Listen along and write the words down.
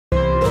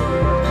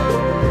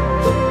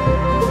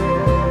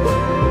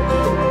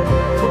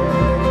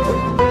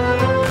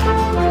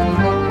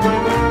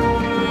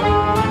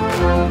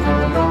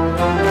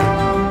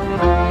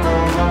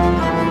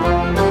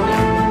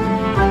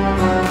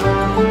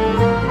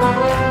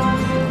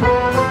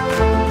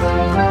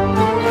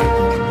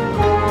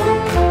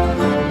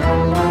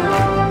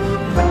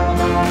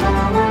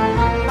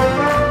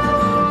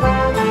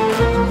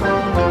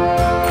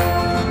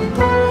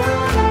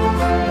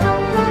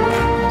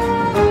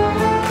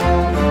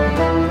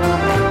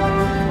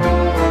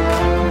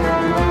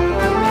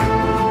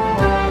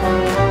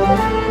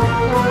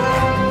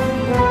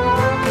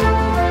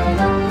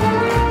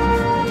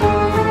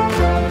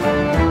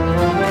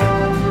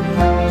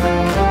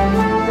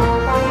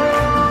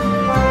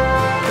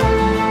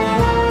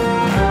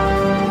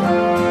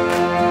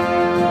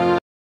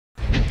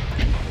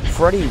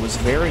Freddy was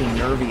very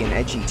nervy and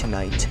edgy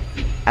tonight,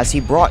 as he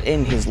brought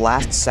in his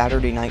last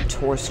Saturday night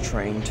tourist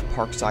train to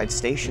Parkside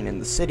Station in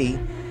the city.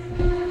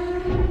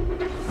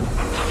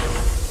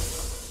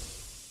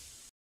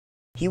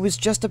 He was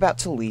just about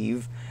to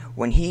leave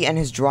when he and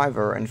his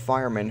driver and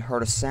fireman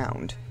heard a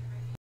sound.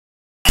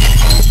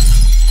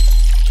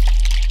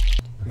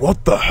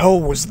 What the hell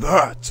was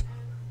that?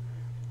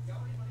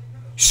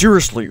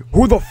 Seriously,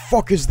 who the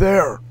fuck is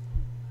there?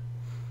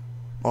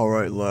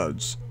 Alright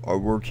lads, our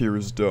work here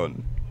is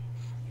done.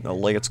 Now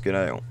let's get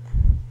out.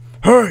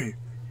 Hey!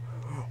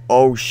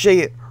 Oh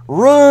shit,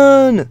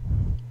 run!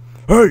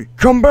 Hey,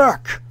 come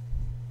back!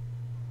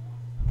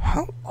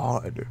 How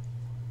odd.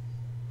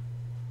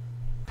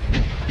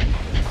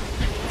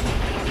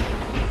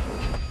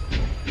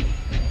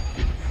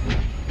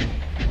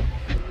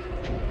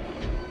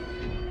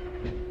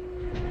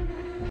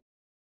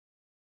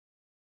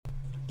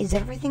 Is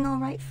everything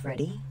alright,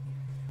 Freddy?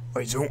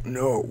 I don't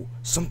know.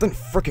 Something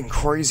frickin'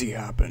 crazy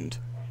happened.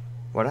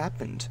 What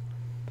happened?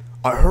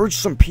 I heard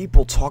some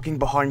people talking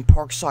behind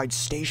Parkside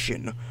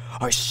Station.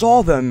 I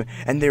saw them,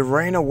 and they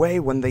ran away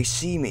when they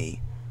see me.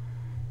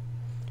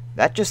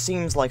 That just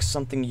seems like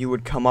something you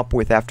would come up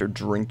with after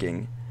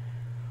drinking.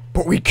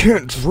 But we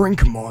can't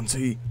drink,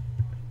 Monty.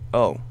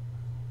 Oh.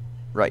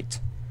 Right.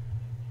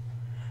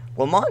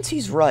 Well,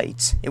 Monty's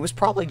right. It was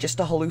probably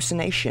just a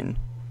hallucination.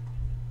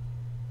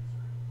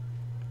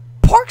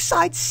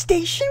 Parkside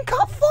Station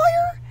caught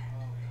fire?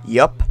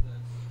 Yup.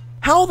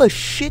 How the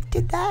shit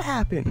did that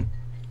happen?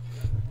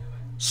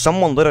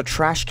 Someone lit a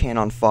trash can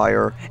on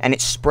fire, and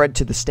it spread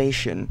to the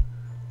station.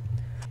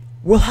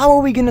 Well, how are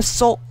we gonna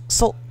solve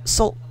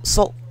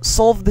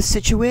the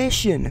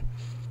situation?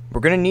 We're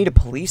gonna need a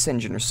police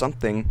engine or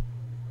something.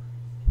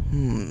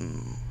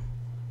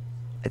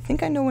 I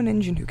think I know an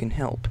engine who can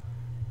help.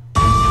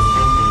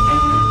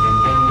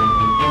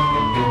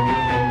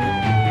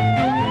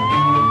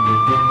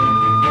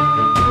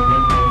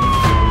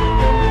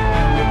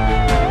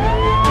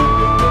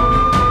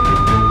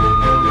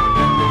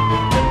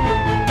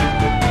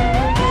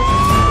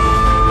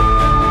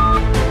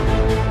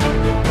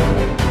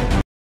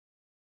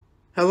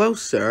 Hello,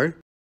 sir.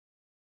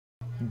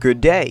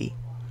 Good day.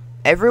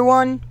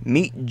 Everyone,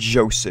 meet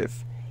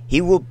Joseph. He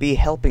will be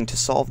helping to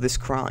solve this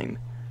crime.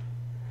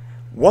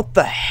 What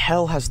the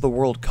hell has the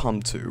world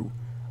come to?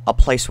 A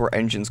place where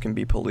engines can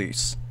be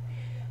police.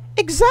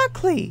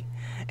 Exactly!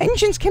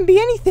 Engines can be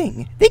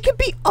anything. They could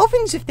be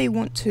ovens if they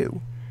want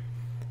to.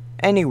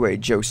 Anyway,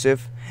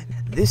 Joseph,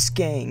 this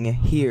gang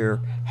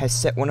here has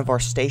set one of our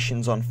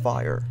stations on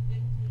fire.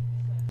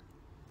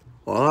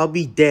 Well, I'll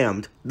be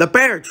damned. The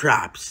Bear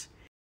Traps!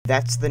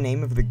 That's the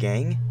name of the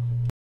gang?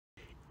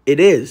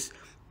 It is.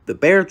 The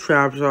Bear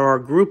Traps are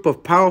a group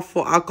of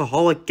powerful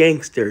alcoholic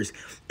gangsters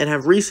and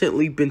have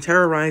recently been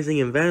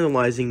terrorizing and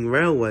vandalizing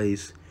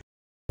railways.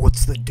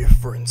 What's the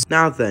difference?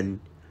 Now then,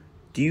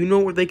 do you know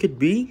where they could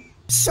be?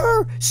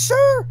 Sir!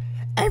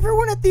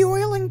 Everyone at the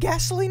oil and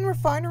gasoline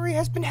refinery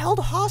has been held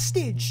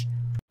hostage!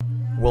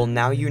 Well,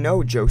 now you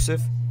know,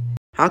 Joseph.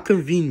 How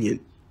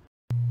convenient.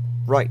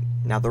 Right,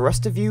 now the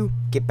rest of you,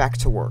 get back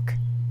to work.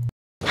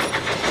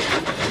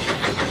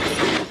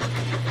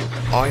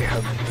 I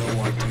have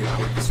no idea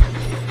how this will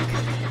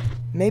work.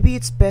 Maybe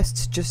it's best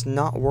to just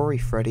not worry,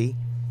 Freddy.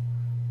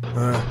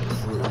 True.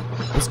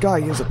 This guy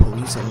is a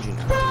police engine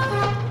after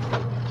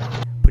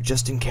all. But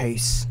just in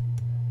case,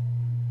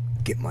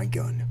 get my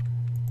gun.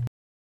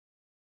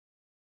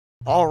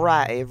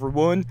 Alright,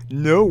 everyone,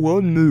 no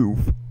one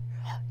move.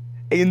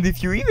 And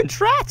if you even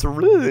try to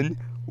run,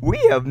 we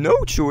have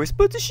no choice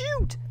but to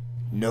shoot.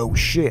 No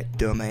shit,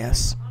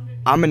 dumbass.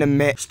 I'm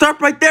gonna Stop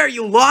right there,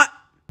 you lot!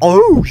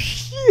 Oh,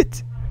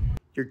 shit!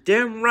 You're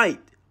damn right.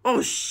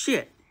 Oh,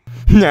 shit.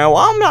 Now,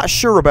 I'm not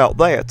sure about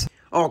that.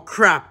 Oh,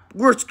 crap.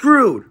 We're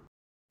screwed.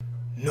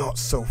 Not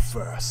so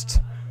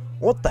fast.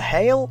 What the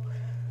hell?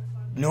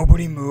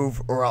 Nobody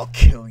move or I'll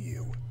kill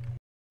you.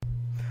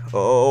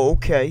 Oh,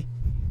 okay.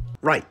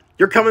 Right.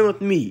 You're coming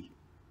with me.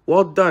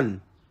 Well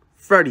done.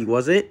 Freddy,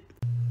 was it?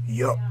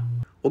 Yup.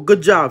 Well,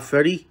 good job,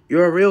 Freddy.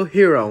 You're a real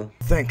hero.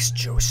 Thanks,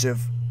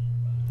 Joseph.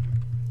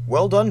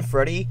 Well done,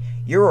 Freddy.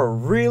 You're a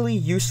really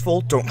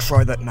useful... Don't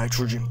try that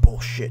nitrogen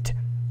bullshit.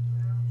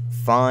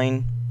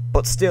 Fine.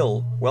 But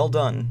still, well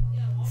done.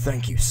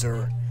 Thank you,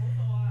 sir.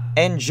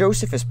 And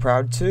Joseph is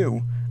proud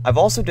too. I've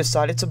also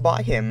decided to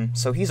buy him,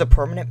 so he's a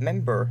permanent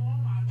member.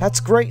 That's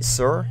great,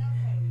 sir.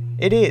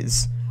 It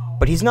is.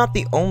 But he's not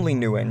the only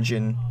new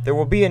engine. There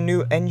will be a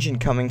new engine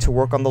coming to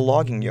work on the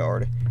logging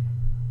yard.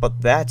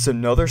 But that's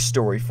another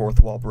story,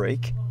 Fourth Wall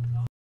Break.